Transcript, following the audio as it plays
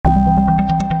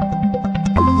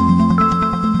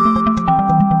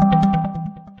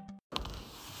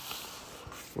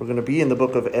We're going to be in the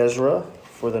book of Ezra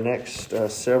for the next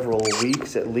several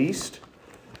weeks at least.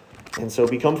 And so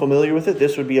become familiar with it.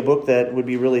 This would be a book that would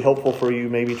be really helpful for you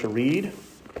maybe to read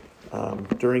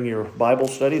during your Bible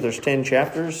study. There's 10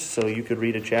 chapters, so you could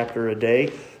read a chapter a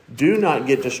day. Do not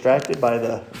get distracted by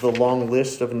the long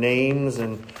list of names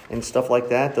and stuff like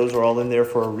that. Those are all in there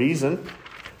for a reason.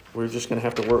 We're just going to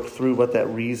have to work through what that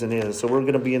reason is. So we're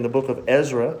going to be in the book of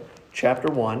Ezra,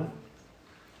 chapter 1.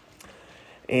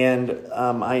 And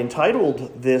I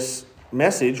entitled this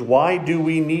message, Why Do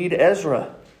We Need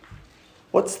Ezra?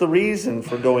 What's the reason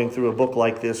for going through a book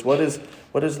like this? What is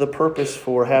the purpose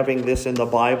for having this in the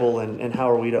Bible, and how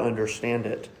are we to understand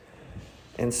it?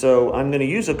 And so I'm going to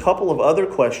use a couple of other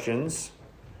questions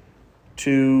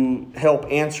to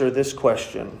help answer this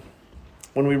question.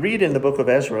 When we read in the book of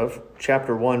Ezra,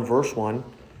 chapter 1, verse 1,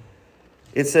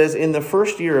 it says, In the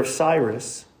first year of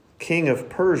Cyrus, king of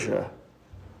Persia,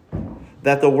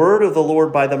 that the word of the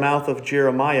Lord by the mouth of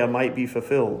Jeremiah might be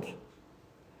fulfilled.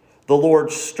 The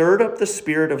Lord stirred up the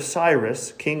spirit of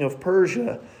Cyrus, king of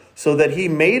Persia, so that he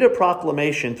made a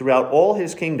proclamation throughout all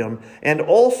his kingdom and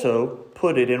also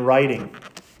put it in writing.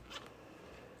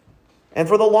 And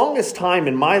for the longest time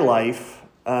in my life,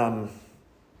 the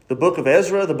book of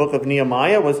Ezra, the book of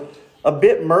Nehemiah was a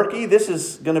bit murky. This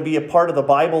is going to be a part of the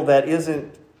Bible that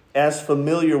isn't as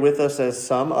familiar with us as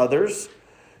some others.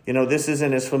 You know, this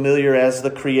isn't as familiar as the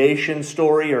creation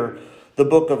story or the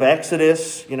book of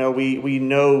Exodus. You know, we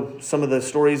know some of the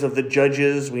stories of the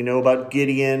judges. We know about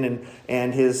Gideon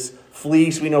and his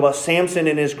fleece. We know about Samson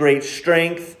and his great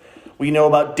strength. We know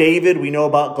about David. We know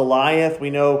about Goliath. We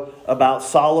know about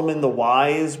Solomon the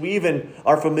wise. We even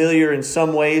are familiar in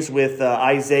some ways with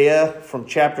Isaiah from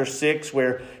chapter 6,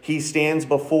 where he stands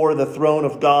before the throne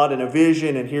of God in a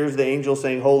vision and hears the angel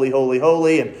saying, Holy, holy,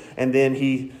 holy. And then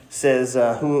he says,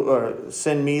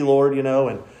 send me, Lord, you know,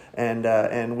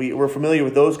 and we're familiar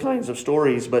with those kinds of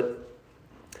stories. But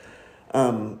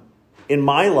in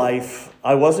my life,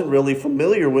 I wasn't really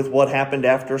familiar with what happened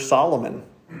after Solomon.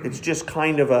 It's just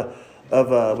kind of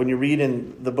when you read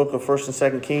in the book of 1st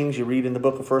and 2nd Kings, you read in the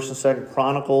book of 1st and 2nd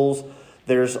Chronicles,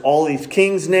 there's all these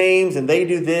kings' names, and they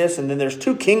do this, and then there's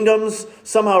two kingdoms.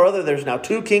 Somehow or other, there's now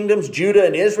two kingdoms, Judah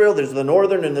and Israel. There's the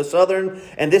northern and the southern,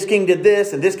 and this king did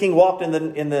this, and this king walked in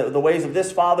the ways of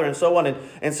this father, and so on.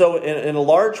 And so in a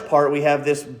large part, we have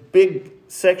this big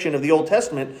section of the Old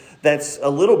Testament that's a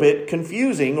little bit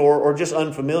confusing or just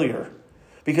unfamiliar.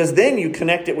 Because then you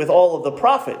connect it with all of the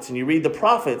prophets, and you read the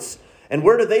prophets, and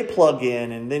where do they plug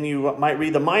in? And then you might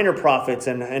read the minor prophets,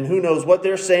 and who knows what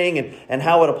they're saying and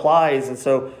how it applies. And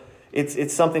so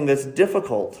it's something that's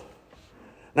difficult.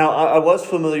 Now, I was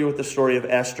familiar with the story of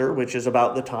Esther, which is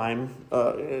about the time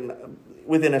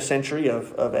within a century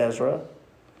of Ezra.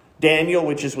 Daniel,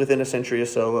 which is within a century or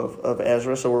so of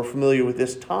Ezra. So we're familiar with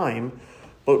this time.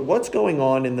 But what's going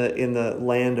on in the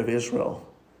land of Israel?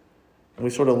 And we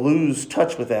sort of lose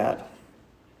touch with that.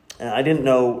 And I didn't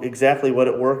know exactly what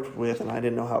it worked with, and I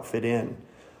didn't know how it fit in.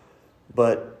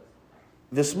 But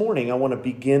this morning, I want to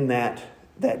begin that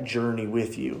journey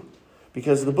with you,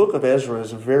 because the book of Ezra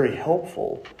is very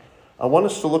helpful. I want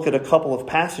us to look at a couple of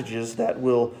passages that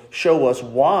will show us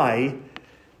why.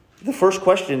 The first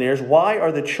question is, why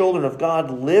are the children of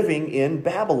God living in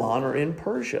Babylon or in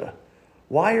Persia?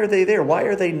 Why are they there? Why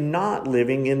are they not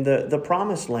living in the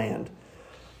promised land?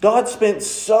 God spent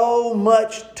so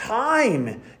much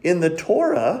time in the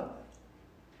Torah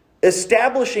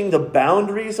establishing the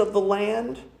boundaries of the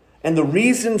land and the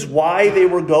reasons why they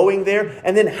were going there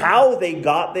and then how they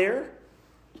got there.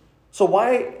 So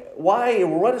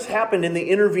what has happened in the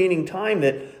intervening time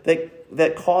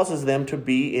that causes them to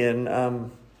be in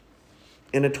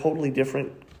a totally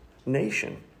different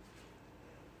nation?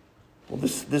 Well,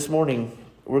 this morning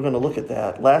we're going to look at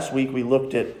that. Last week we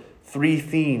looked at 3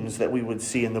 themes that we would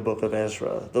see in the book of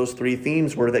Ezra. Those 3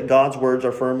 themes were that God's words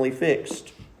are firmly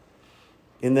fixed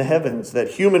in the heavens,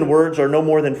 that human words are no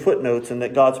more than footnotes, and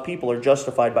that God's people are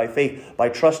justified by faith by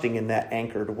trusting in that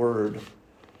anchored word.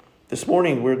 This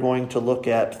morning we're going to look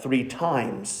at 3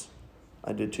 times.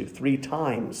 I did 2. 3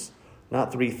 times,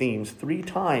 not 3 themes. 3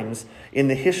 times in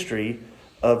the history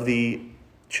of the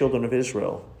children of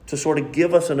Israel to sort of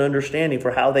give us an understanding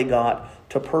for how they got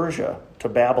to Persia, to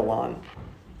Babylon.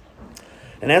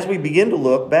 And as we begin to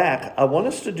look back, I want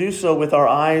us to do so with our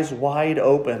eyes wide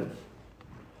open.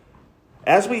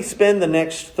 As we spend the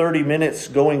next 30 minutes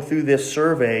going through this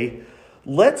survey,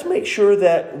 let's make sure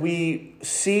that we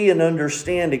see and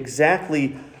understand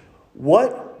exactly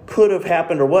what could have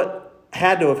happened or what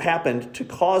had to have happened to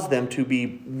cause them to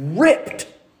be ripped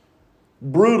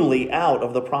brutally out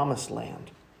of the promised land.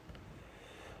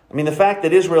 I mean, the fact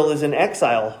that Israel is in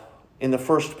exile in the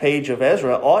first page of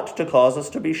Ezra ought to cause us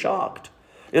to be shocked.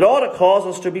 It ought to cause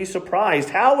us to be surprised.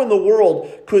 How in the world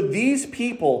could these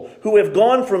people who have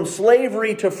gone from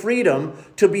slavery to freedom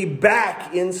to be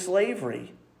back in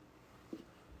slavery?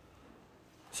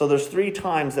 So there's 3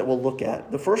 times that we'll look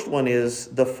at. The first one is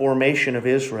the formation of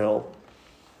Israel.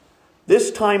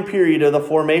 This time period of the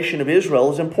formation of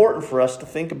Israel is important for us to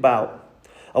think about.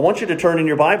 I want you to turn in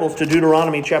your Bibles to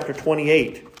Deuteronomy chapter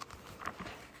 28.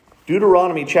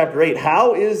 Deuteronomy chapter 8.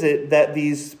 How is it that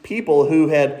these people who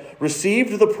had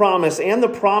received the promise and the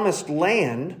promised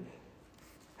land,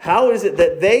 how is it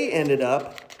that they ended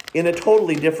up in a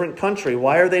totally different country?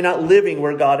 Why are they not living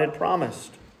where God had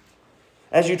promised?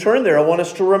 As you turn there, I want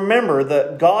us to remember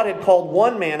that God had called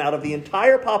one man out of the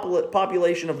entire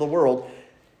population of the world.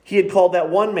 He had called that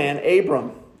one man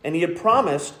Abram, and he had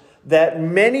promised that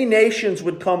many nations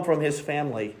would come from his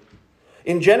family.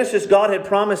 In Genesis, God had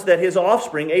promised that his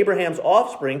offspring, Abraham's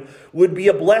offspring, would be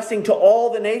a blessing to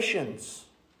all the nations.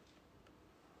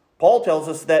 Paul tells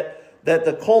us that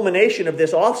the culmination of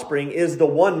this offspring is the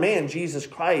one man, Jesus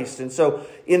Christ. And so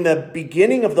in the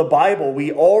beginning of the Bible,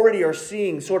 we already are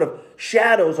seeing sort of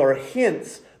shadows or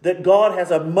hints that God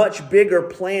has a much bigger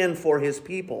plan for his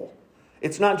people.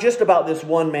 It's not just about this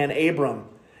one man, Abram.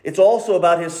 It's also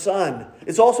about his son.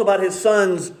 It's also about his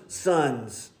son's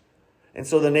sons. And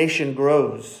so the nation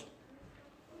grows.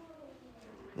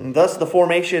 And thus the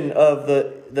formation of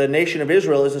the nation of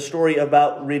Israel is a story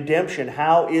about redemption.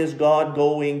 How is God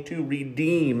going to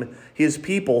redeem his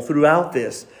people throughout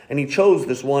this? And he chose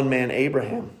this one man,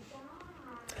 Abraham.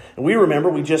 And we remember,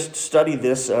 we just studied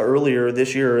this earlier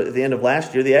this year, at the end of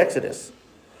last year, the Exodus,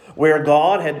 where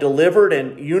God had delivered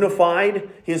and unified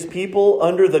his people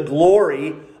under the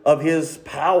glory of his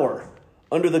power,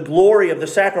 under the glory of the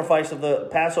sacrifice of the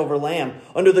Passover lamb,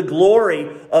 under the glory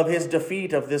of his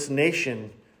defeat of this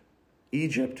nation,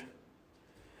 Egypt.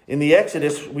 In the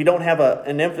Exodus, we don't have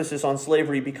an emphasis on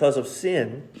slavery because of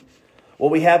sin.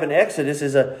 What we have in Exodus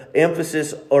is an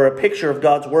emphasis or a picture of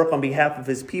God's work on behalf of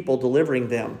his people, delivering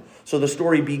them. So the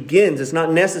story begins. It's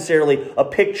not necessarily a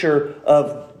picture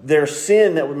of their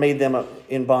sin that made them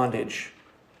in bondage.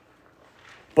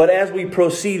 But as we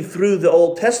proceed through the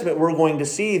Old Testament, we're going to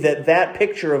see that that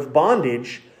picture of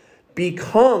bondage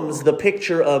becomes the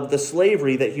picture of the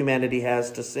slavery that humanity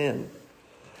has to sin.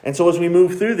 And so as we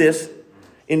move through this,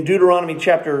 in Deuteronomy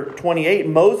chapter 28,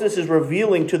 Moses is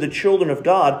revealing to the children of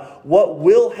God what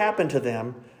will happen to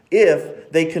them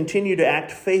if they continue to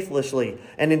act faithlessly.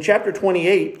 And in chapter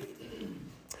 28,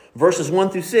 verses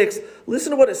 1 through 6,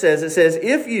 listen to what it says. It says,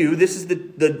 if you, this is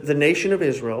the nation of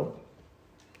Israel,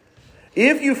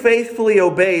 if you faithfully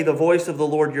obey the voice of the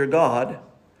Lord your God,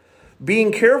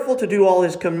 being careful to do all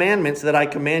his commandments that I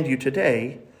command you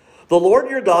today, the Lord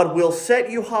your God will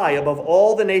set you high above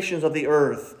all the nations of the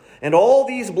earth, and all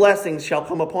these blessings shall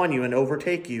come upon you and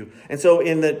overtake you. And so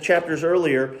in the chapters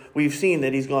earlier, we've seen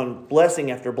that he's gone blessing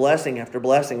after blessing after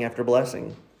blessing after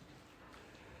blessing.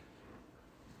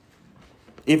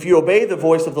 If you obey the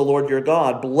voice of the Lord your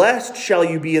God, blessed shall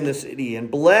you be in the city,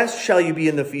 and blessed shall you be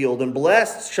in the field, and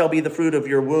blessed shall be the fruit of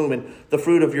your womb, and the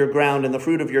fruit of your ground, and the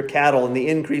fruit of your cattle, and the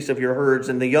increase of your herds,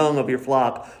 and the young of your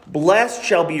flock. Blessed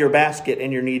shall be your basket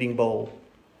and your kneading bowl.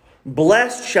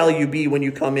 Blessed shall you be when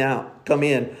you come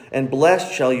in, and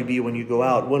blessed shall you be when you go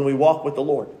out. When we walk with the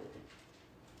Lord,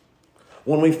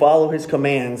 when we follow his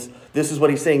commands, this is what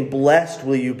he's saying, blessed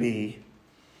will you be.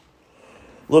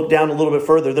 Look down a little bit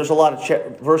further. There's a lot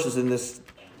of verses in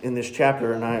this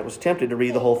chapter, and I was tempted to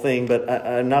read the whole thing, but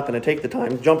I'm not going to take the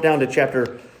time. Jump down to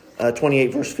chapter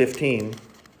 28, verse 15.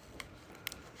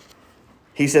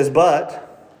 He says, but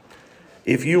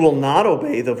if you will not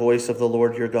obey the voice of the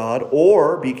Lord your God,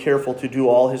 or be careful to do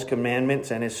all his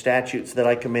commandments and his statutes that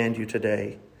I command you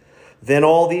today, then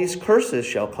all these curses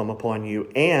shall come upon you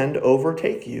and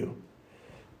overtake you.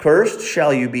 Cursed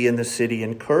shall you be in the city,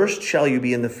 and cursed shall you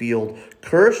be in the field.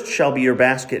 Cursed shall be your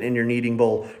basket and your kneading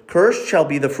bowl. Cursed shall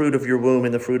be the fruit of your womb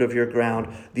and the fruit of your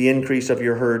ground, the increase of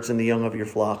your herds and the young of your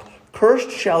flock. Cursed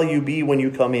shall you be when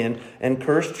you come in, and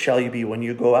cursed shall you be when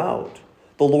you go out.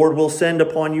 The Lord will send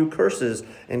upon you curses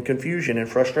and confusion and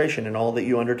frustration in all that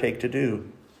you undertake to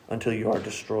do until you are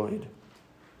destroyed.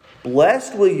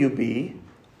 Blessed will you be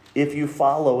if you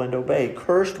follow and obey.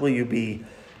 Cursed will you be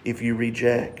if you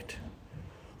reject.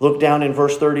 Look down in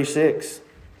verse 36.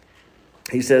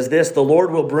 He says this, the Lord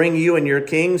will bring you and your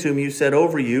kings whom you set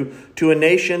over you to a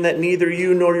nation that neither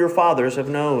you nor your fathers have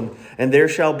known. And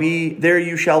there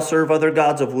you shall serve other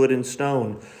gods of wood and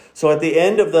stone. So at the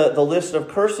end of the list of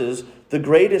curses, The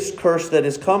greatest curse that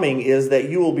is coming is that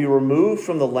you will be removed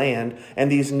from the land,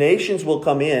 and these nations will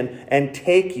come in and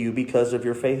take you because of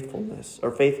your faithfulness or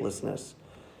faithlessness.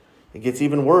 It gets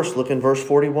even worse. Look in verse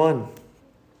 41.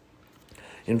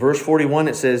 In verse 41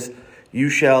 it says, You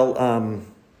shall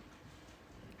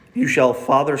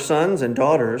father sons and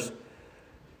daughters,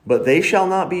 but they shall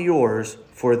not be yours,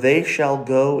 for they shall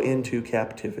go into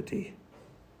captivity.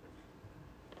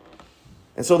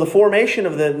 And so the formation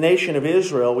of the nation of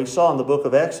Israel, we saw in the book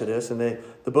of Exodus and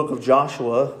the book of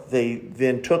Joshua, they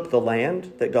then took the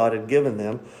land that God had given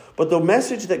them. But the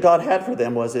message that God had for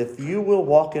them was, if you will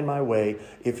walk in my way,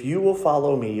 if you will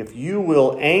follow me, if you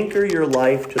will anchor your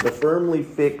life to the firmly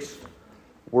fixed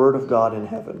word of God in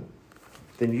heaven,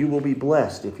 then you will be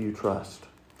blessed if you trust.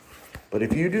 But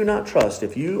if you do not trust,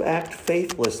 if you act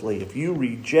faithlessly, if you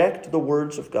reject the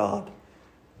words of God,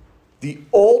 the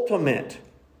ultimate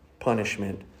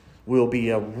punishment will be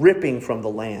a ripping from the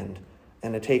land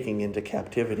and a taking into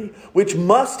captivity, which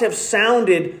must have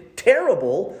sounded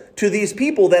terrible to these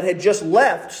people that had just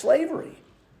left slavery.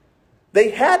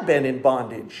 They had been in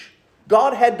bondage.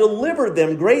 God had delivered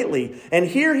them greatly. And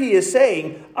here he is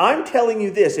saying, I'm telling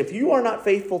you this, if you are not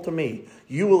faithful to me,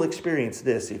 you will experience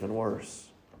this even worse.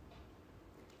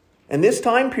 And this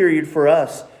time period for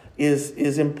us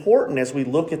is important as we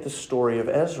look at the story of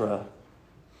Ezra.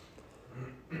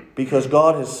 Because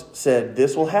God has said,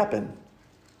 this will happen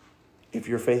if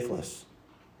you're faithless.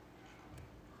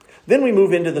 Then we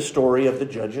move into the story of the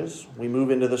judges. We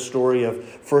move into the story of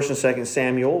 1 and 2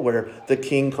 Samuel, where the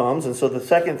king comes. And so the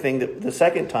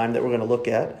second time that we're going to look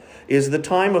at is the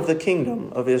time of the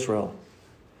kingdom of Israel.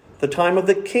 The time of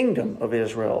the kingdom of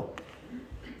Israel.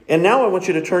 And now I want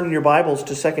you to turn in your Bibles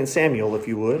to 2 Samuel, if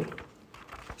you would.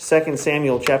 2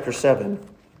 Samuel chapter 7.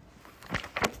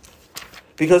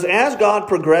 Because as God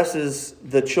progresses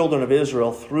the children of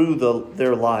Israel through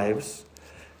their lives,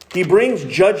 he brings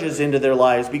judges into their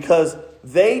lives because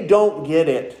they don't get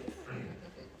it.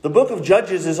 The book of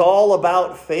Judges is all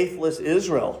about faithless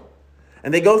Israel.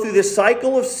 And they go through this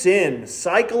cycle of sin,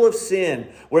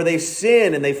 where they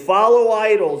sin and they follow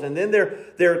idols, and then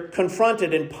they're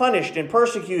confronted and punished and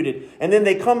persecuted. And then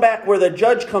they come back where the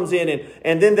judge comes in,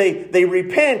 and then they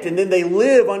repent, and then they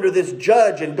live under this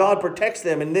judge, and God protects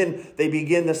them. And then they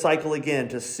begin the cycle again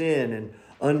to sin and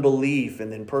unbelief,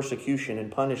 and then persecution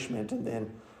and punishment, and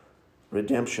then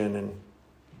redemption and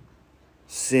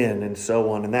sin and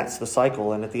so on. And that's the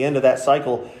cycle. And at the end of that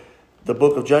cycle, the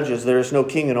book of Judges, there is no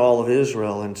king in all of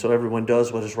Israel. And so everyone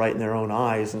does what is right in their own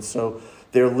eyes. And so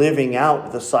they're living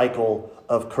out the cycle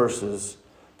of curses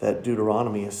that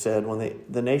Deuteronomy has said when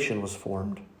the nation was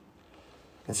formed.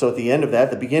 And so at the end of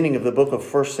that, the beginning of the book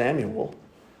of 1 Samuel,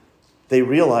 they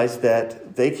realize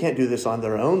that they can't do this on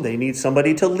their own. They need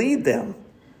somebody to lead them.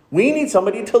 We need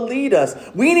somebody to lead us.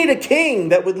 We need a king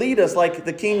that would lead us like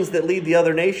the kings that lead the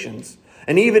other nations.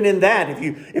 And even in that,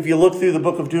 if you look through the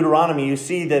book of Deuteronomy, you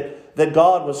see that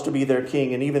God was to be their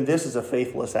king. And even this is a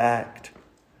faithless act.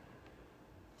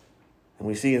 And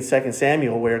we see in 2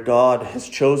 Samuel where God has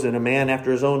chosen a man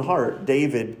after his own heart,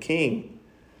 David, king.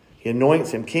 He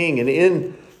anoints him king. And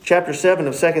in chapter 7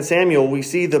 of 2 Samuel, we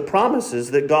see the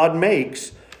promises that God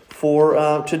makes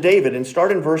to David. And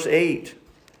start in verse 8.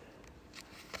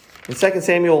 In 2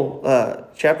 Samuel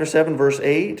chapter 7, verse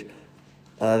 8,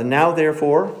 Now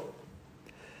therefore,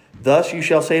 thus you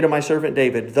shall say to my servant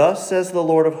David, Thus says the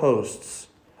Lord of hosts,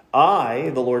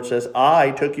 the Lord says,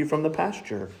 I took you from the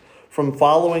pasture, from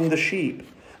following the sheep,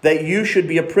 that you should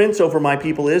be a prince over my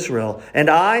people Israel. And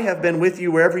I have been with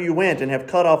you wherever you went, and have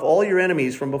cut off all your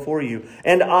enemies from before you.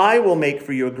 And I will make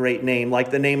for you a great name,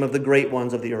 like the name of the great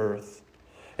ones of the earth.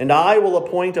 And I will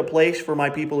appoint a place for my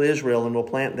people Israel, and will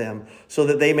plant them, so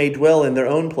that they may dwell in their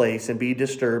own place, and be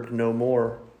disturbed no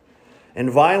more. And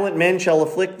violent men shall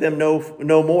afflict them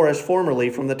no more as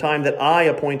formerly, from the time that I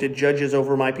appointed judges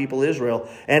over my people Israel.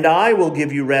 And I will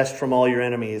give you rest from all your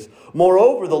enemies.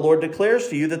 Moreover, the Lord declares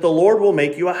to you that the Lord will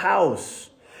make you a house.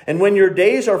 And when your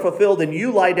days are fulfilled and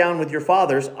you lie down with your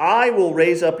fathers, I will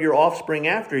raise up your offspring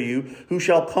after you, who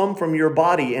shall come from your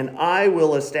body, and I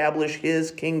will establish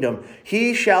his kingdom.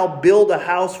 He shall build a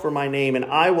house for my name, and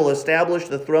I will establish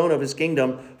the throne of his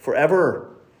kingdom forever.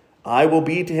 I will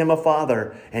be to him a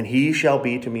father, and he shall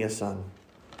be to me a son.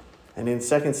 And in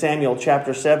 2 Samuel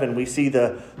chapter 7, we see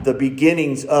the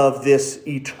beginnings of this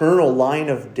eternal line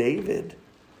of David.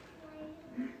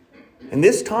 And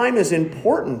this time is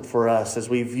important for us as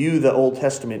we view the Old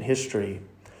Testament history.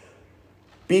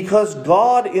 Because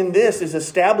God in this is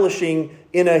establishing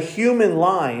in a human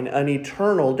line an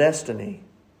eternal destiny.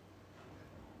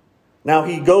 Now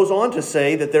he goes on to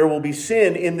say that there will be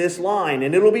sin in this line,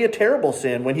 and it will be a terrible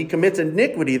sin. When he commits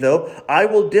iniquity, though, I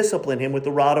will discipline him with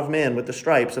the rod of men, with the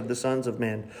stripes of the sons of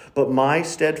men. But my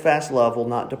steadfast love will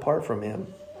not depart from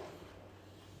him.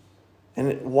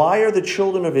 And why are the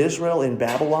children of Israel in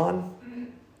Babylon?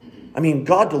 I mean,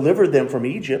 God delivered them from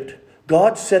Egypt.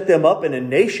 God set them up in a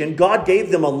nation. God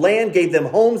gave them a land, gave them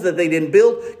homes that they didn't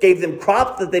build, gave them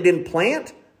crops that they didn't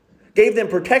plant, gave them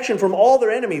protection from all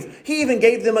their enemies. He even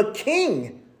gave them a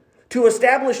king to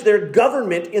establish their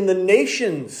government in the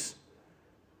nations.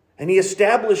 And he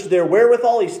established their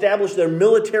wherewithal, he established their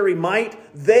military might.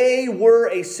 They were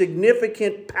a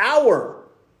significant power.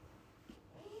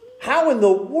 How in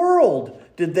the world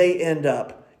did they end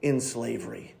up in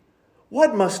slavery?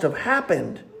 What must have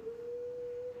happened?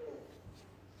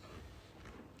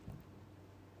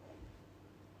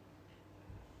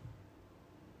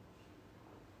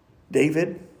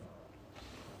 David,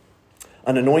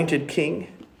 an anointed king,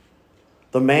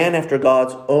 the man after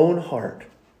God's own heart,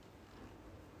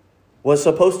 was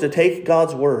supposed to take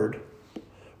God's word,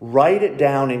 write it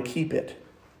down and keep it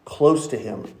close to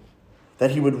him,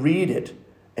 that he would read it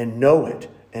and know it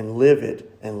and live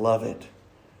it and love it.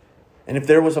 And if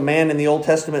there was a man in the Old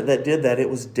Testament that did that, it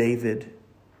was David.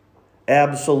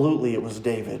 Absolutely, it was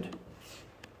David.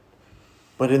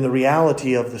 But in the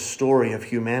reality of the story of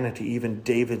humanity, even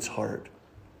David's heart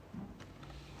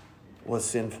was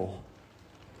sinful.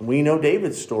 We know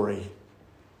David's story.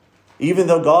 Even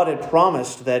though God had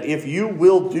promised that if you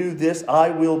will do this, I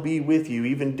will be with you,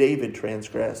 even David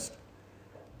transgressed,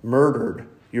 murdered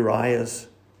Uriah,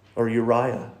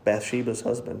 Bathsheba's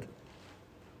husband.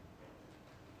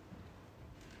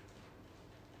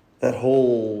 That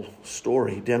whole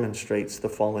story demonstrates the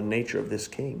fallen nature of this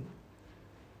king.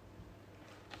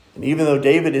 And even though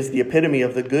David is the epitome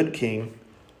of the good king,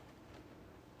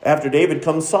 after David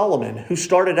comes Solomon, who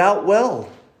started out well.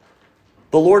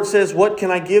 The Lord says, what can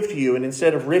I give to you? And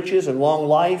instead of riches and long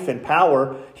life and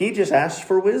power, he just asked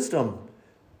for wisdom.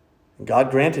 And God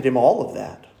granted him all of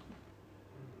that.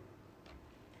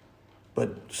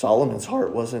 But Solomon's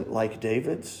heart wasn't like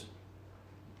David's.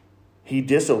 He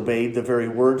disobeyed the very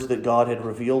words that God had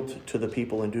revealed to the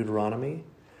people in Deuteronomy.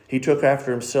 He took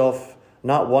after himself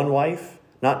not one wife,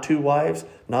 not 2 wives,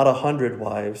 not 100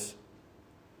 wives,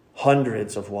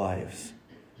 hundreds of wives.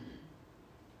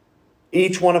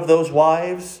 Each one of those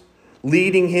wives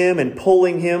leading him and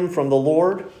pulling him from the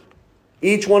Lord.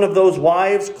 Each one of those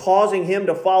wives causing him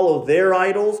to follow their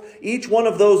idols. Each one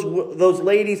of those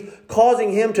ladies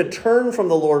causing him to turn from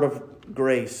the Lord of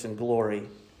grace and glory.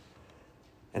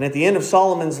 And at the end of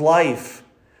Solomon's life,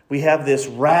 we have this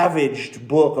ravaged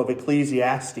book of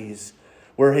Ecclesiastes,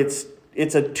 where it's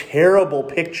a terrible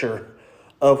picture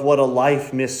of what a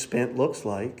life misspent looks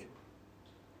like.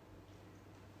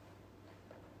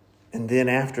 And then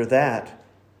after that,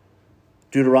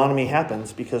 Deuteronomy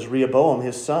happens because Rehoboam,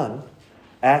 his son,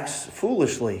 acts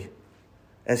foolishly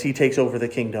as he takes over the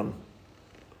kingdom.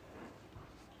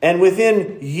 And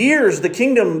within years, the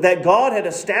kingdom that God had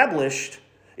established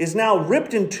is now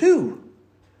ripped in 2.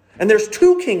 And there's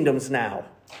 2 kingdoms now.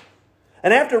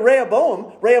 And after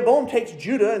Rehoboam takes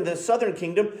Judah and the southern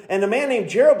kingdom, and a man named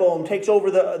Jeroboam takes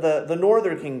over the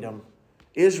northern kingdom,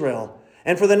 Israel.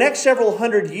 And for the next several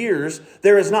hundred years,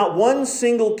 there is not one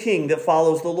single king that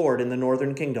follows the Lord in the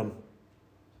northern kingdom.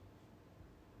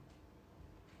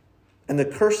 And the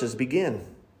curses begin.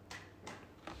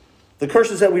 The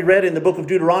curses that we read in the book of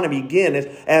Deuteronomy begin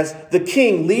as the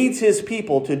king leads his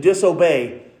people to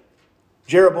disobey.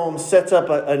 Jeroboam sets up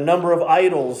a number of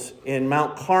idols in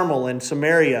Mount Carmel in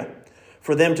Samaria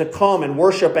for them to come and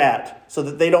worship at, so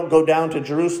that they don't go down to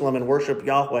Jerusalem and worship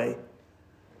Yahweh.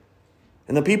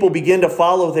 And the people begin to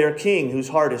follow their king, whose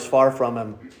heart is far from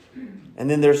him. And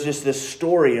then there's just this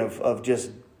story of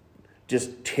just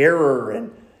terror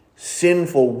and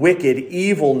sinful, wicked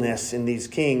evilness in these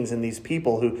kings and these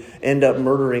people who end up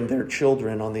murdering their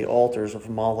children on the altars of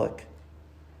Moloch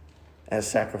as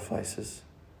sacrifices.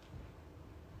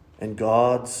 And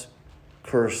God's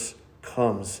curse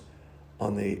comes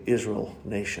on the Israel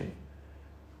nation.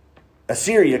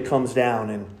 Assyria comes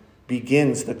down and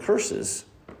begins the curses.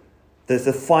 There's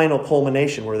the final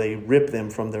culmination where they rip them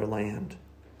from their land.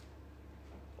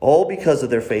 All because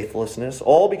of their faithlessness,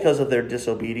 all because of their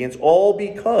disobedience, all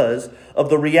because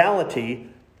of the reality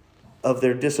of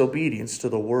their disobedience to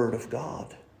the word of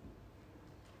God.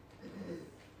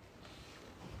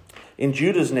 In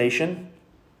Judah's nation,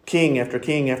 king after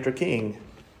king after king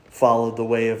followed the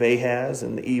way of Ahaz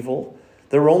and the evil.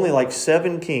 There were only like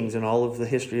 7 kings in all of the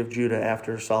history of Judah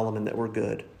after Solomon that were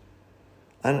good.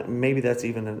 Maybe that's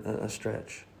even a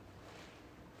stretch.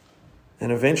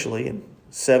 And eventually, in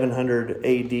 700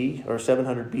 AD or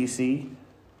 700 BC,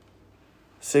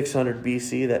 600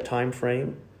 BC, that time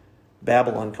frame,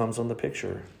 Babylon comes on the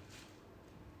picture.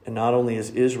 And not only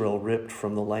is Israel ripped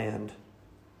from the land,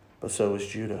 but so is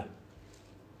Judah.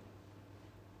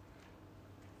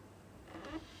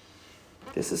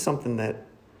 This is something that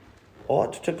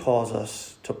ought to cause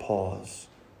us to pause.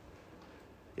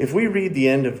 If we read the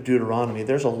end of Deuteronomy,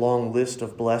 there's a long list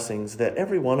of blessings that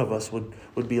every one of us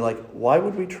would be like, why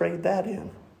would we trade that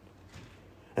in?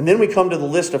 And then we come to the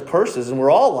list of curses and we're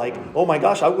all like, oh my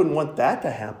gosh, I wouldn't want that to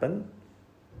happen.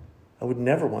 I would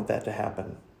never want that to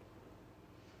happen.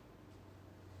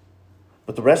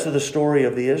 But the rest of the story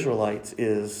of the Israelites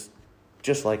is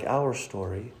just like our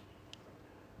story.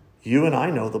 You and I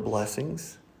know the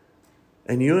blessings,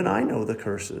 and you and I know the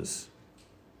curses.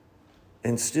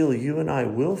 And still you and I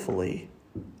willfully,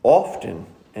 often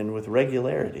and with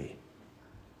regularity,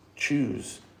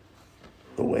 choose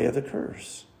the way of the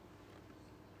curse.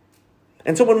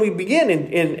 And so when we begin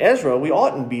in Ezra, we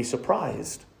oughtn't be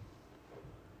surprised.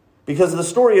 Because the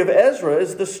story of Ezra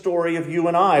is the story of you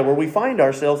and I, where we find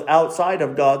ourselves outside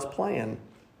of God's plan.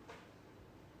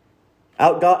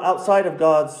 Outside of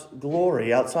God's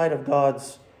glory, outside of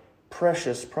God's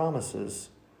precious promises.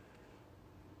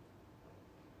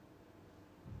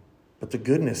 But the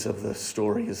goodness of the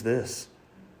story is this,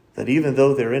 that even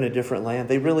though they're in a different land,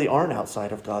 they really aren't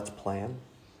outside of God's plan.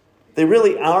 They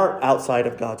really are outside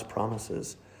of God's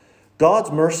promises.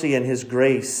 God's mercy and His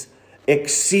grace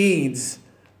exceeds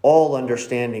all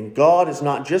understanding. God is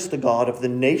not just the God of the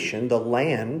nation, the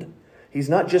land. He's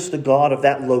not just the God of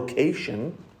that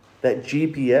location, that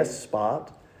GPS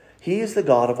spot. He is the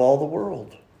God of all the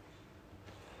world.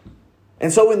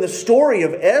 And so in the story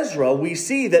of Ezra, we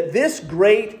see that this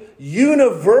great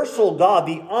universal God,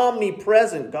 the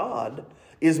omnipresent God,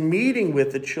 is meeting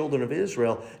with the children of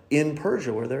Israel in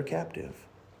Persia where they're captive.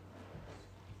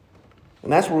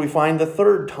 And that's where we find the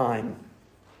third time.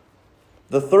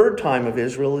 The third time of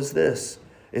Israel is this.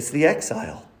 It's the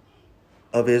exile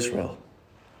of Israel.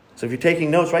 So if you're taking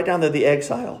notes, write down there the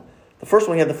exile. The first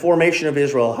one, you had the formation of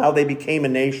Israel, how they became a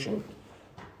nation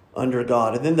under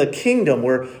God. And then the kingdom,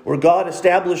 where God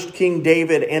established King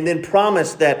David and then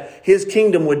promised that his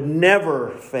kingdom would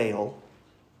never fail.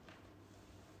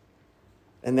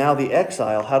 And now the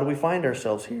exile. How do we find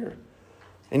ourselves here?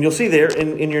 And you'll see there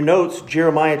in your notes,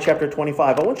 Jeremiah chapter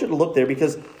 25. I want you to look there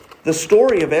because the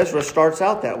story of Ezra starts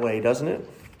out that way, doesn't it?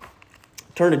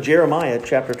 Turn to Jeremiah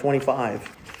chapter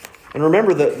 25. And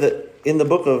remember that in the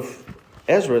book of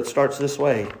Ezra, it starts this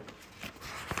way.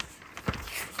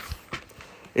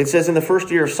 It says, in the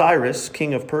first year of Cyrus,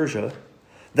 king of Persia,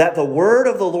 that the word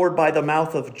of the Lord by the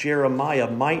mouth of Jeremiah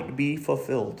might be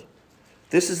fulfilled.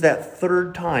 This is that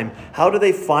third time. How do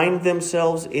they find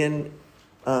themselves in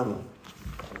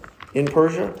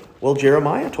Persia? Well,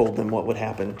 Jeremiah told them what would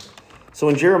happen. So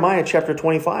in Jeremiah chapter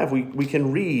 25, we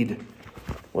can read,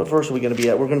 what verse are we going to be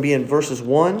at? We're going to be in verses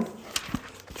 1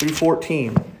 through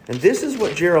 14. And this is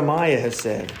what Jeremiah has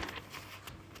said.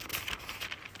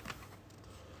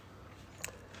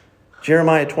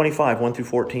 Jeremiah 25, 1 through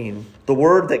 14. The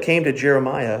word that came to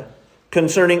Jeremiah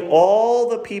concerning all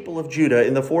the people of Judah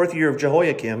in the 4th year of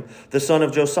Jehoiakim, the son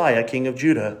of Josiah, king of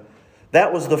Judah.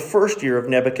 That was the 1st year of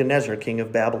Nebuchadnezzar, king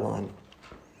of Babylon.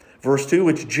 Verse 2,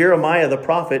 which Jeremiah the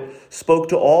prophet spoke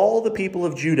to all the people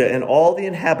of Judah and all the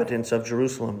inhabitants of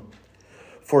Jerusalem.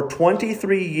 For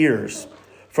 23 years,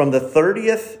 from the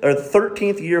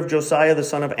 13th year of Josiah the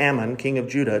son of Ammon, king of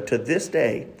Judah, to this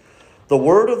day, the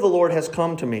word of the Lord has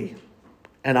come to me,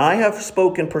 and I have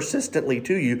spoken persistently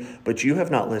to you, but you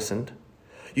have not listened.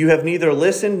 You have neither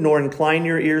listened nor inclined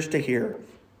your ears to hear.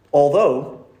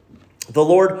 Although the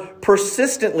Lord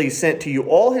persistently sent to you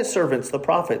all his servants, the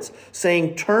prophets,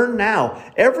 saying, turn now,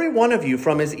 every one of you,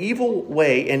 from his evil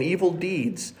way and evil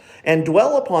deeds, and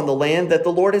dwell upon the land that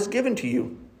the Lord has given to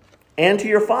you, and to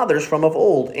your fathers from of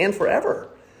old, and forever.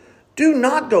 Do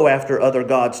not go after other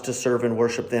gods to serve and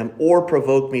worship them, or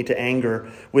provoke me to anger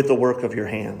with the work of your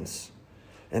hands.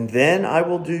 And then I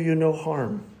will do you no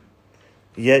harm.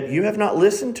 Yet you have not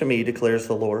listened to me, declares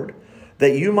the Lord,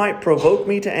 that you might provoke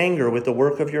me to anger with the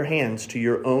work of your hands to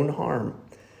your own harm.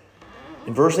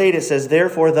 In verse 8 it says,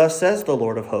 therefore thus says the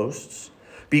Lord of hosts,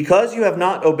 because you have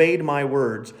not obeyed my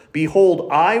words, behold,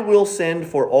 I will send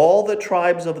for all the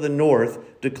tribes of the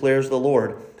north, declares the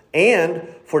Lord, and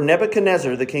for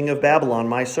Nebuchadnezzar, the king of Babylon,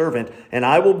 my servant, and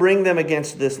I will bring them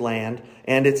against this land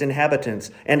and its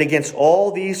inhabitants, and against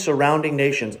all these surrounding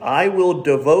nations. I will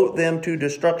devote them to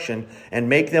destruction and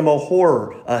make them a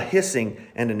horror, a hissing,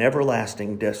 and an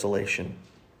everlasting desolation.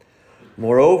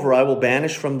 Moreover, I will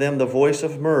banish from them the voice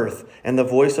of mirth and the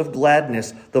voice of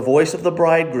gladness, the voice of the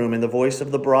bridegroom and the voice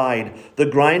of the bride, the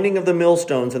grinding of the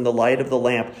millstones and the light of the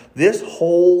lamp. This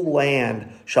whole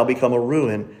land shall become a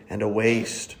ruin and a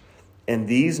waste. And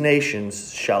these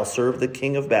nations shall serve the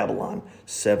king of Babylon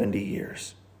 70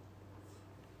 years.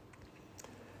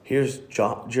 Here's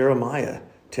Jeremiah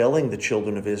telling the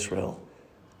children of Israel,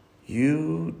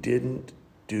 you didn't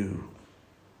do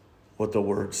what the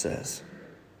word says.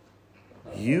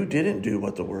 You didn't do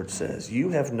what the word says. You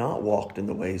have not walked in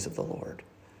the ways of the Lord.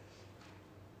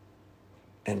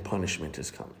 And punishment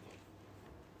is coming.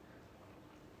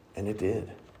 And it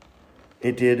did.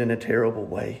 It did in a terrible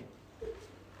way.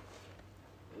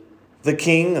 The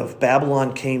king of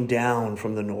Babylon came down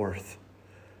from the north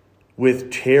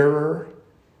with terror,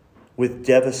 with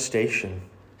devastation,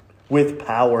 with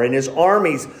power. And his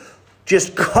armies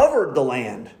just covered the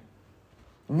land,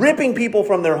 ripping people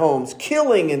from their homes,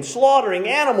 killing and slaughtering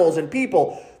animals and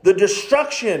people. The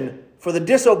destruction for the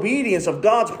disobedience of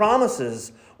God's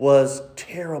promises was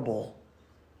terrible.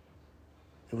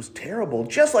 It was terrible,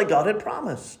 just like God had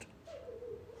promised.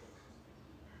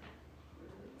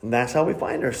 And that's how we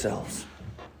find ourselves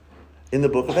in the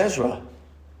book of Ezra,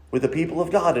 with the people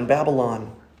of God in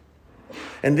Babylon.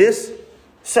 And this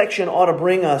section ought to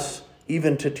bring us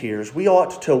even to tears. We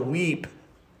ought to weep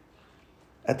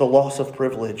at the loss of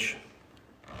privilege.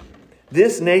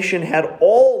 This nation had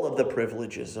all of the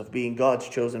privileges of being God's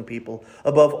chosen people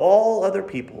above all other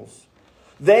peoples.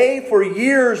 They, for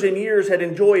years and years, had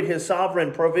enjoyed his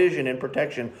sovereign provision and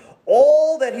protection.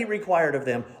 All that he required of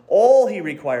them, all he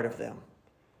required of them,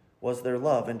 was their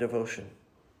love and devotion.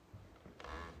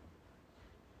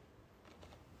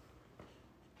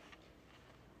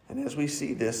 And as we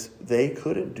see this, they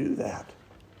couldn't do that.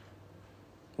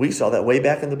 We saw that way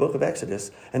back in the book of Exodus.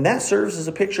 And that serves as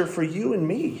a picture for you and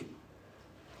me.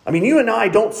 I mean, you and I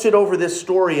don't sit over this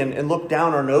story and look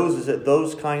down our noses at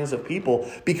those kinds of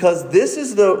people, because this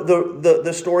is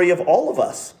the story of all of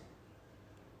us.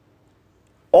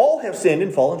 All have sinned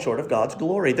and fallen short of God's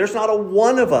glory. There's not a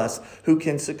one of us who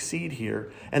can succeed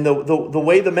here. And the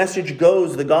way the message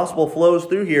goes, the gospel flows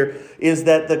through here, is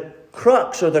that the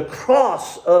crux or the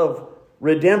cross of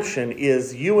redemption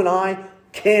is you and I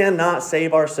cannot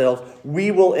save ourselves.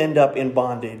 We will end up in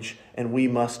bondage and we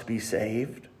must be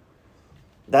saved.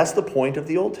 That's the point of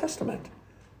the Old Testament.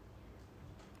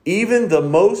 Even the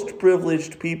most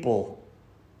privileged people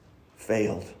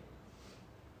failed.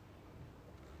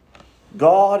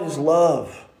 God is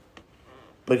love,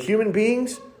 but human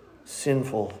beings,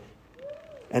 sinful.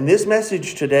 And this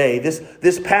message today,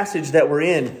 this passage that we're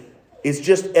in, is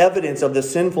just evidence of the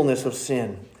sinfulness of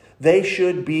sin. They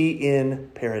should be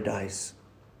in paradise.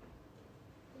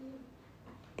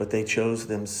 But they chose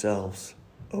themselves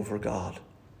over God.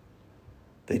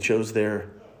 They chose their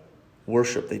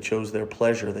worship. They chose their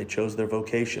pleasure. They chose their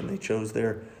vocation. They chose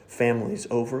their families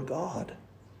over God.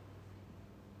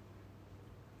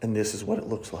 And this is what it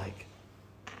looks like.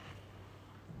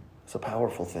 It's a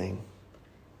powerful thing.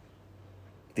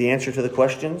 The answer to the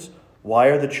questions, why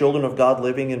are the children of God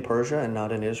living in Persia and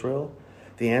not in Israel?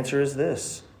 The answer is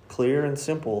this, clear and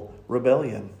simple: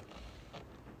 rebellion.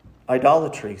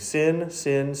 Idolatry, sin,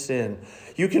 sin, sin.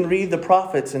 You can read the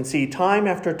prophets and see time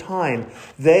after time,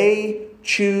 they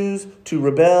choose to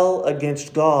rebel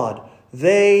against God.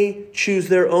 They choose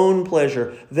their own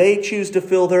pleasure. They choose to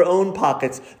fill their own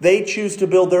pockets. They choose to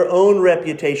build their own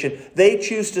reputation. They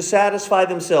choose to satisfy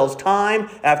themselves time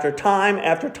after time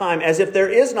after time, as if there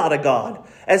is not a God,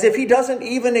 as if he doesn't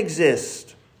even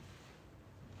exist.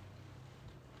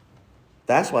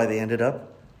 That's why they ended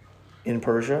up in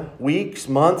Persia. Weeks,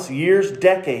 months, years,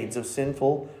 decades of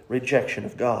sinful rejection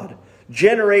of God.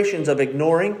 Generations of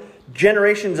ignoring,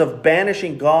 generations of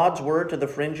banishing God's word to the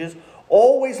fringes,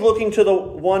 always looking to the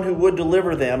one who would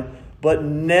deliver them, but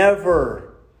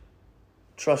never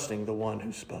trusting the one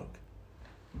who spoke.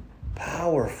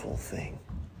 Powerful thing.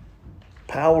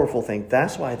 Powerful thing.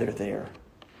 That's why they're there.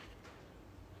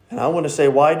 And I want to say,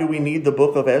 why do we need the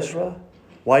book of Ezra?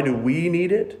 Why do we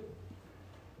need it?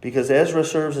 Because Ezra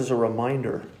serves as a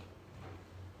reminder.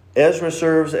 Ezra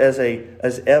serves as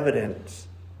evidence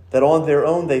that on their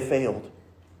own they failed.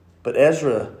 But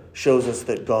Ezra shows us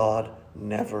that God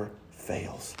never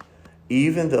fails.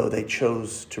 Even though they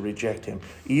chose to reject him,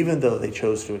 even though they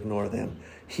chose to ignore them,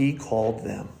 he called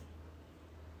them.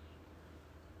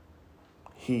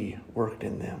 He worked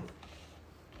in them.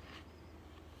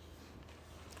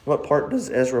 What part does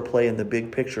Ezra play in the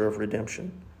big picture of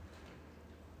redemption?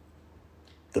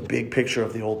 The big picture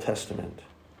of the Old Testament.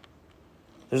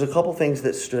 There's a couple things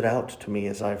that stood out to me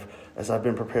as I've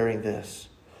been preparing this.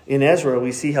 In Ezra,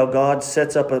 we see how God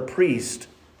sets up a priest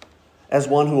as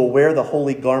one who will wear the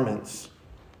holy garments,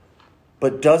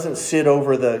 but doesn't sit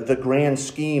over the grand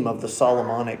scheme of the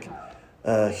Solomonic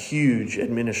huge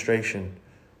administration.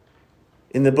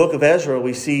 In the book of Ezra,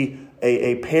 we see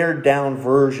a pared down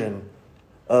version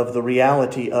of the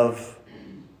reality of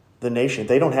the nation.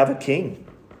 They don't have a king.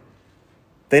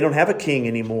 They don't have a king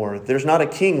anymore. There's not a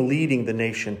king leading the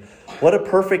nation. What a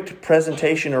perfect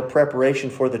presentation or preparation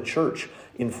for the church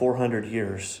in 400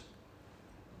 years.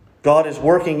 God is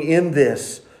working in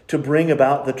this to bring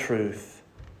about the truth.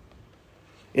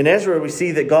 In Ezra, we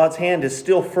see that God's hand is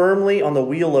still firmly on the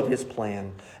wheel of his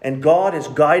plan, and God is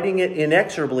guiding it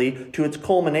inexorably to its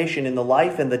culmination in the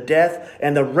life and the death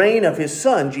and the reign of his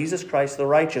Son, Jesus Christ the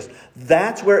righteous.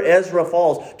 That's where Ezra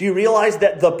falls. Do you realize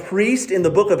that the priest in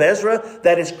the book of Ezra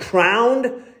that is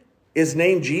crowned is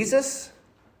named Jesus?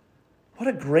 What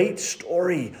a great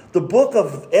story. The book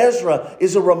of Ezra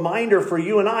is a reminder for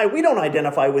you and I. We don't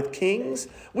identify with kings.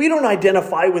 We don't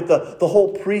identify with the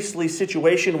whole priestly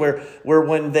situation where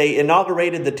when they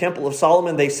inaugurated the Temple of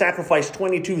Solomon, they sacrificed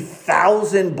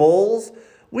 22,000 bulls.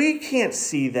 We can't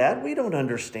see that. We don't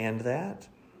understand that.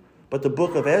 But the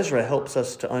book of Ezra helps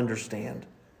us to understand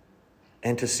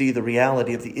and to see the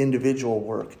reality of the individual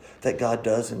work that God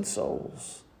does in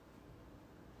souls.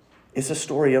 It's a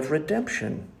story of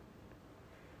redemption.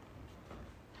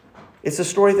 It's a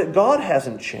story that God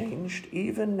hasn't changed,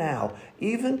 even now.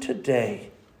 Even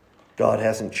today, God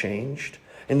hasn't changed.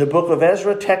 In the book of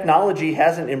Ezra, technology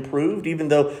hasn't improved, even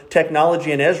though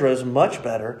technology in Ezra is much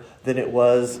better than it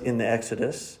was in the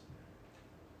Exodus.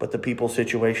 But the people's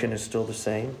situation is still the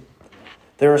same.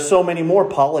 There are so many more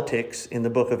politics in the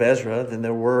book of Ezra than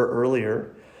there were earlier.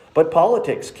 But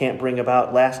politics can't bring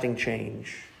about lasting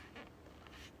change.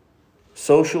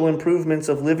 Social improvements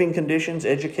of living conditions,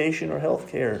 education, or health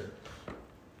care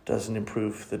doesn't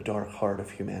improve the dark heart of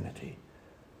humanity.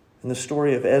 And the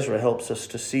story of Ezra helps us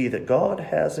to see that God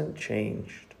hasn't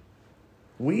changed.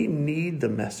 We need the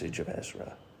message of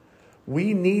Ezra.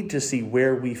 We need to see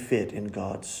where we fit in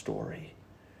God's story.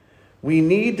 We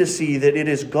need to see that it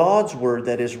is God's word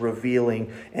that is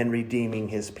revealing and redeeming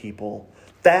his people.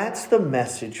 That's the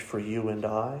message for you and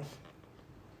I.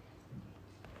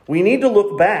 We need to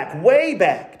look back, way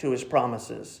back to his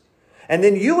promises. And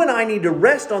then you and I need to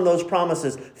rest on those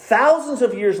promises. Thousands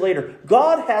of years later,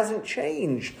 God hasn't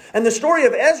changed. And the story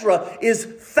of Ezra is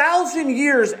 1,000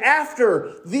 years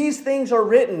after these things are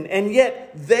written, and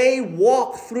yet they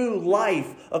walk through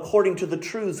life according to the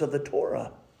truths of the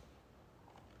Torah.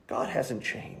 God hasn't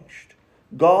changed.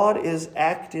 God is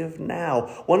active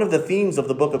now. One of the themes of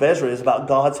the book of Ezra is about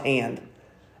God's hand.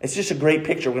 It's just a great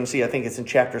picture. We're going to see, I think it's in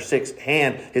chapter 6,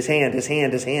 his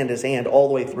hand, all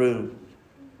the way through.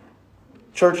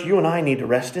 Church, you and I need to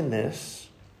rest in this.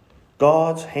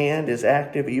 God's hand is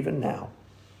active even now.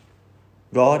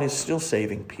 God is still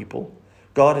saving people.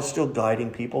 God is still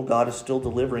guiding people. God is still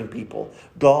delivering people.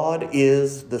 God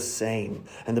is the same.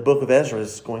 And the book of Ezra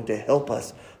is going to help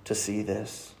us to see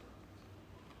this.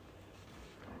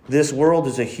 This world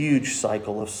is a huge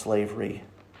cycle of slavery,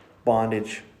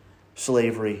 bondage,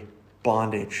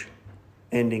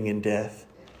 ending in death.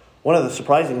 One of the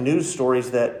surprising news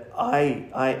stories that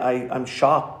I'm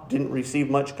shocked didn't receive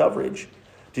much coverage.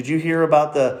 Did you hear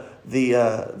about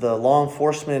the law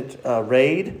enforcement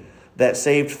raid that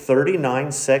saved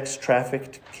 39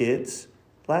 sex-trafficked kids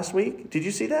last week? Did you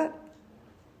see that?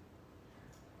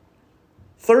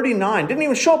 39. Didn't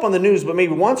even show up on the news, but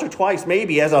maybe once or twice,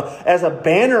 maybe as a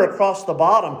banner across the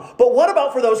bottom. But what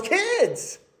about for those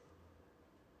kids?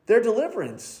 Their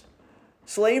deliverance.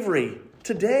 Slavery.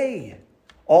 Today.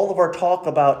 All of our talk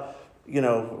about,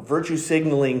 virtue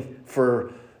signaling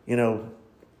for,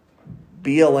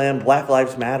 BLM, Black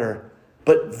Lives Matter.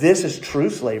 But this is true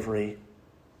slavery.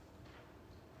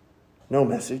 No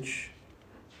message.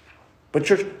 But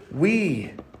church,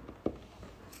 we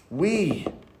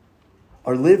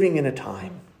are living in a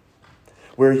time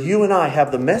where you and I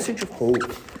have the message of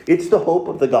hope. It's the hope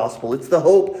of the gospel. It's the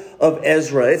hope of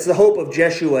Ezra. It's the hope of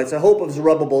Jeshua. It's the hope of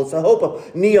Zerubbabel. It's the hope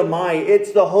of Nehemiah.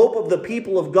 It's the hope of the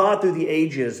people of God through the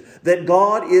ages, that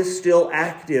God is still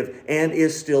active and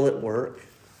is still at work.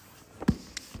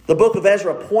 The book of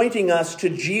Ezra pointing us to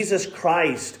Jesus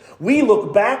Christ. We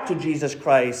look back to Jesus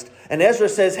Christ. And Ezra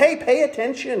says, hey, pay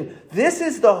attention. This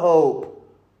is the hope.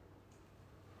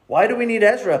 Why do we need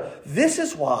Ezra? This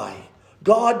is why.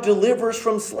 God delivers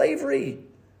from slavery.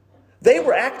 They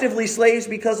were actively slaves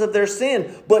because of their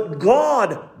sin, but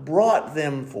God brought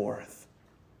them forth.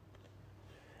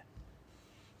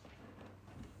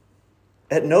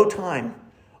 At no time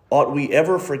ought we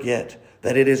ever forget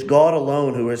that it is God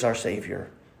alone who is our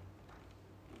Savior.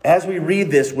 As we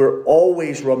read this, we're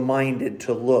always reminded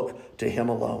to look to Him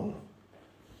alone.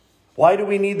 Why do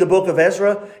we need the book of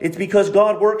Ezra? It's because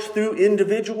God works through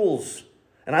individuals.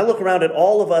 And I look around at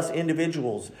all of us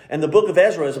individuals, and the book of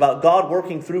Ezra is about God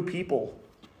working through people.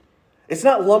 It's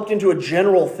not lumped into a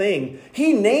general thing.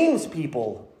 He names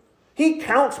people. He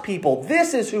counts people.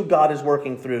 This is who God is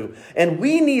working through. And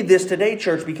we need this today,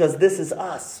 church, because this is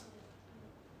us.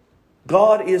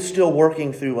 God is still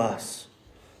working through us.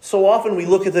 So often we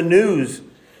look at the news.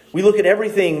 We look at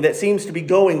everything that seems to be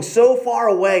going so far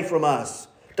away from us.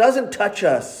 Doesn't touch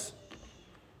us.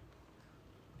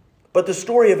 But the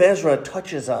story of Ezra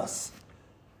touches us.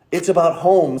 It's about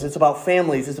homes. It's about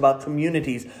families. It's about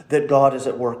communities that God is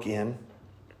at work in.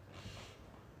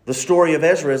 The story of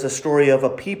Ezra is a story of a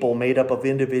people made up of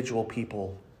individual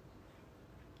people.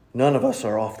 None of us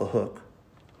are off the hook.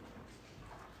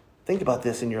 Think about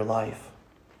this in your life.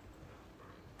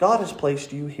 God has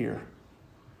placed you here.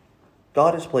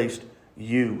 God has placed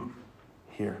you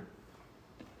here.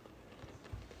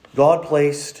 God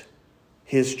placed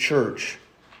His church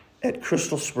at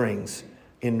Crystal Springs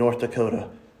in North Dakota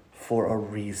for a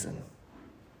reason.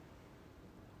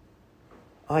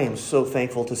 I am so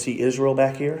thankful to see Israel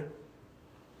back here.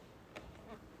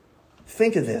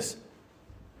 Think of this.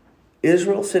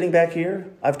 Israel sitting back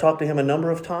here. I've talked to him a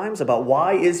number of times about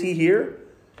why is he here.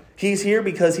 He's here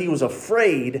because he was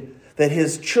afraid that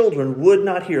his children would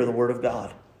not hear the word of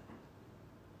God.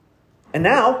 And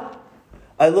now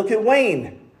I look at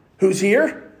Wayne, who's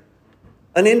here,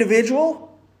 an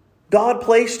individual God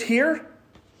placed here.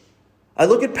 I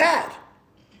look at Pat.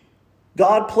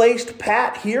 God placed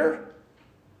Pat here.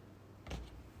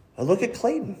 I look at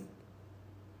Clayton.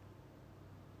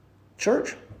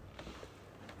 Church,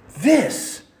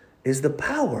 this is the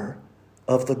power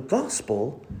of the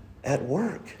gospel at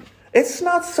work. It's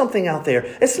not something out there.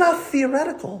 It's not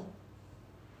theoretical.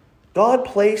 God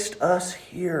placed us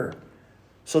here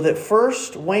so that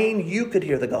first, Wayne, you could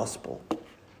hear the gospel.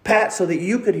 Pat, so that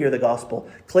you could hear the gospel.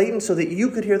 Clayton, so that you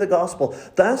could hear the gospel.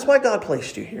 That's why God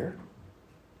placed you here.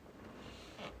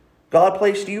 God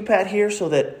placed you, Pat, here so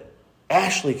that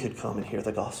Ashley could come and hear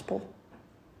the gospel.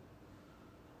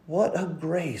 What a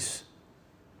grace.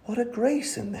 What a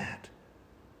grace in that.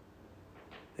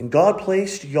 And God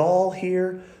placed y'all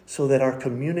here so that our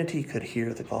community could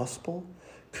hear the gospel,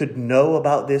 could know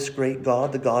about this great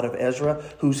God, the God of Ezra,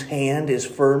 whose hand is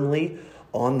firmly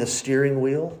on the steering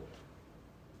wheel.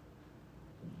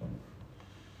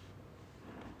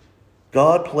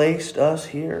 God placed us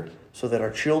here so that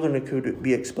our children could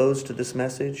be exposed to this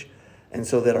message and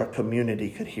so that our community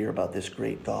could hear about this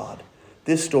great God.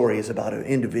 This story is about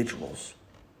individuals.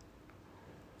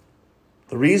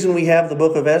 The reason we have the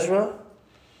book of Ezra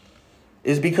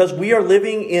is because we are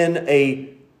living in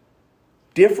a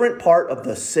different part of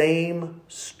the same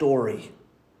story.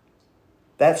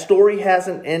 That story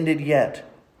hasn't ended yet.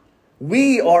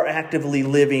 We are actively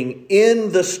living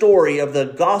in the story of the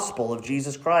gospel of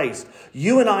Jesus Christ.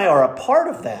 You and I are a part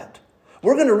of that.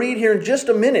 We're going to read here in just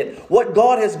a minute what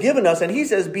God has given us. And He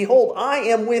says, "Behold, I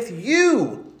am with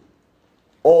you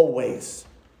always."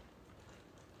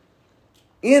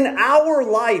 In our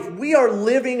life, we are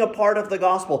living a part of the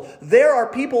gospel. There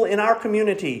are people in our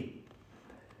community.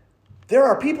 There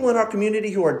are people in our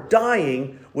community who are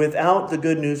dying without the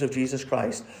good news of Jesus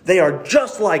Christ. They are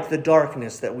just like the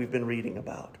darkness that we've been reading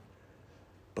about.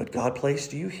 But God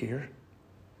placed you here.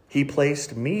 He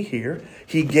placed me here.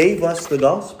 He gave us the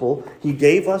gospel. He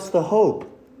gave us the hope.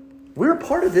 We're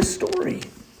part of this story.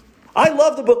 I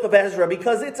love the book of Ezra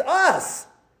because it's us.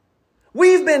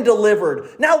 We've been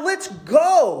delivered. Now let's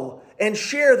go and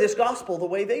share this gospel the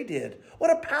way they did.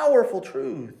 What a powerful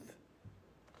truth.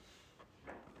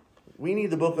 We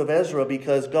need the book of Ezra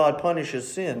because God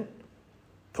punishes sin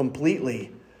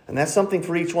completely. And that's something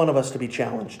for each one of us to be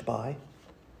challenged by.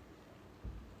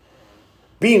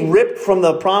 Being ripped from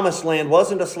the promised land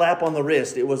wasn't a slap on the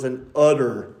wrist. It was an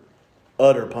utter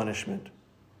punishment.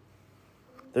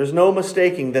 There's no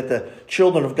mistaking that the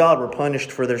children of God were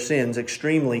punished for their sins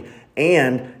extremely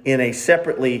and in a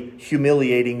separately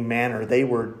humiliating manner. They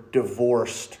were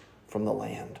divorced from the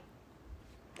land.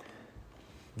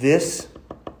 This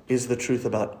is the truth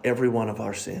about every one of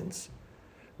our sins.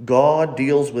 God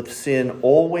deals with sin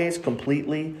always,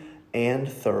 completely, and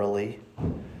thoroughly.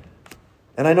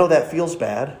 And I know that feels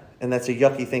bad, and that's a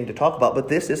yucky thing to talk about, but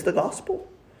this is the gospel.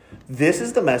 This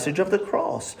is the message of the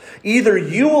cross. Either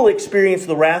you will experience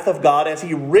the wrath of God as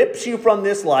He rips you from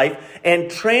this life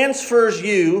and transfers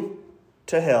you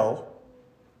to hell,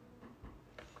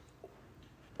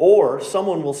 or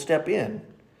someone will step in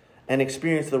and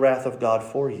experience the wrath of God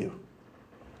for you.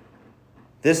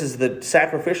 This is the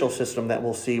sacrificial system that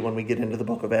we'll see when we get into the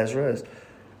book of Ezra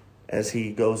as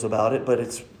he goes about it, but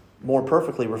it's more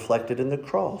perfectly reflected in the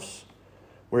cross,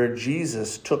 where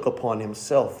Jesus took upon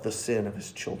himself the sin of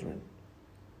his children.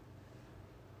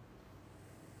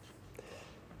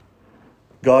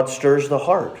 God stirs the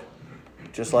heart,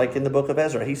 just like in the book of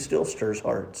Ezra. He still stirs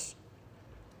hearts.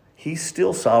 He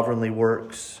still sovereignly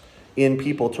works in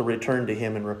people to return to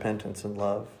him in repentance and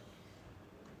love.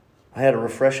 I had a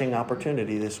refreshing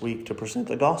opportunity this week to present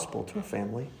the gospel to a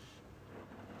family.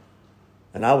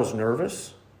 And I was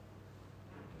nervous.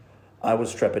 I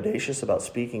was trepidatious about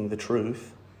speaking the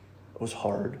truth. It was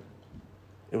hard.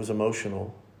 It was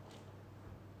emotional.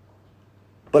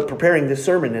 But preparing this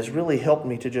sermon has really helped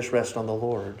me to just rest on the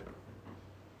Lord.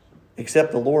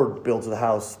 Except the Lord builds the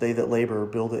house, they that labor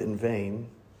build it in vain,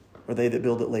 or they that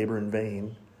build it labor in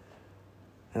vain.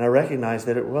 And I recognized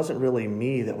that it wasn't really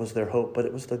me that was their hope, but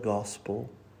it was the gospel.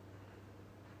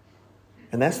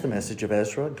 And that's the message of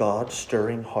Ezra, God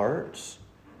stirring hearts.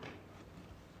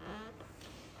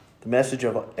 The message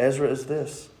of Ezra is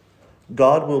this: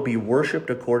 God will be worshipped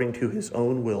according to his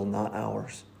own will, not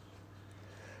ours.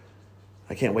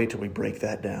 I can't wait till we break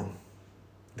that down.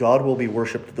 God will be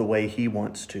worshipped the way he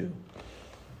wants to.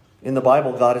 In the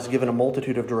Bible, God has given a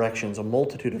multitude of directions, a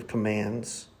multitude of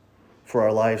commands for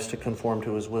our lives to conform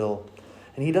to his will.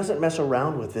 And he doesn't mess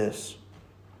around with this.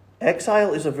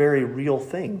 Exile is a very real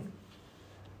thing.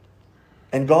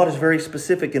 And God is very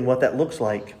specific in what that looks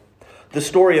like. The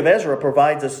story of Ezra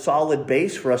provides a solid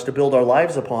base for us to build our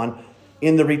lives upon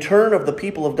in the return of the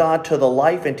people of God to the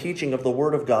life and teaching of the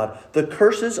Word of God. The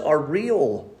curses are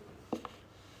real.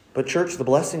 But church, the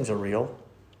blessings are real.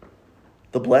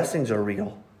 The blessings are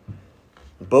real.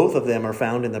 Both of them are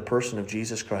found in the person of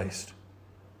Jesus Christ.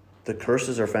 The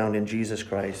curses are found in Jesus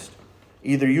Christ.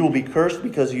 Either you will be cursed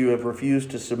because you have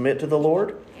refused to submit to the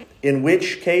Lord, in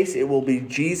which case it will be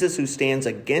Jesus who stands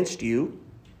against you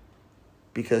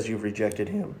because you've rejected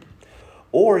him.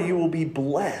 Or you will be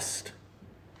blessed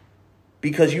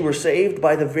because you were saved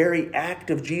by the very act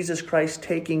of Jesus Christ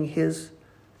taking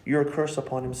your curse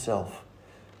upon himself.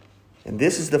 And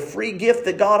this is the free gift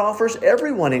that God offers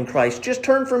everyone in Christ. Just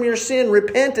turn from your sin,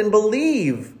 repent, and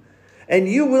believe, and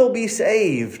you will be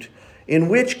saved. In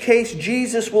which case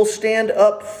Jesus will stand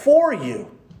up for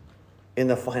you in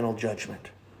the final judgment.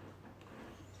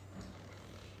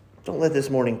 Don't let this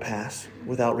morning pass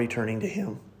without returning to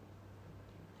him.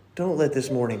 Don't let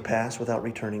this morning pass without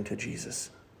returning to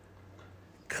Jesus.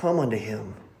 Come unto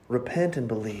him, repent and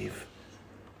believe.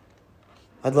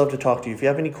 I'd love to talk to you. If you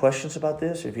have any questions about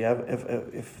this,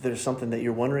 if there's something that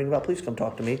you're wondering about, please come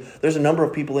talk to me. There's a number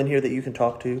of people in here that you can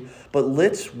talk to, but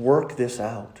let's work this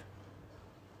out.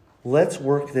 Let's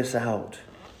work this out.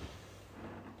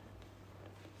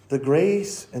 The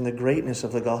grace and the greatness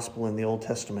of the gospel in the Old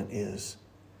Testament is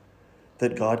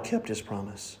that God kept his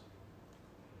promise.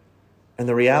 And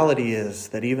the reality is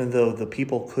that even though the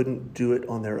people couldn't do it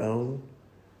on their own,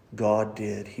 God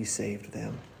did. He saved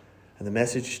them. And the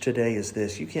message today is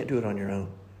this: you can't do it on your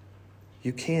own.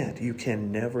 You can't. You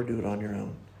can never do it on your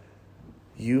own.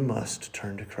 You must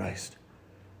turn to Christ.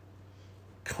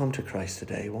 Come to Christ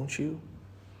today, won't you?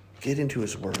 Get into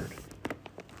his word.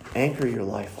 Anchor your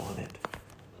life on it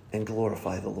and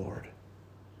glorify the Lord.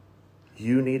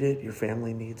 You need it. Your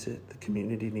family needs it. The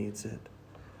community needs it.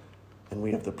 And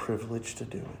we have the privilege to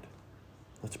do it.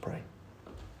 Let's pray.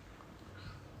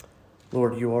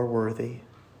 Lord, you are worthy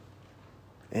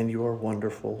and you are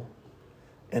wonderful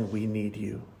and we need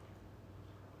you.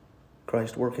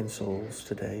 Christ, work in souls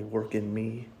today. Work in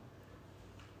me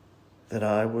that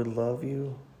I would love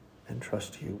you and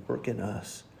trust you. Work in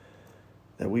us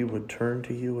that we would turn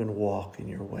to you and walk in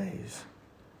your ways.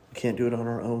 We can't do it on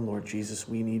our own, Lord Jesus.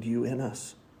 We need you in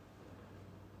us.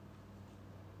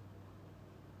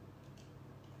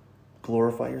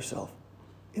 Glorify yourself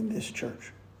in this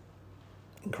church.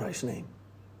 In Christ's name,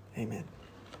 amen.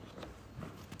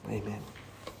 Amen.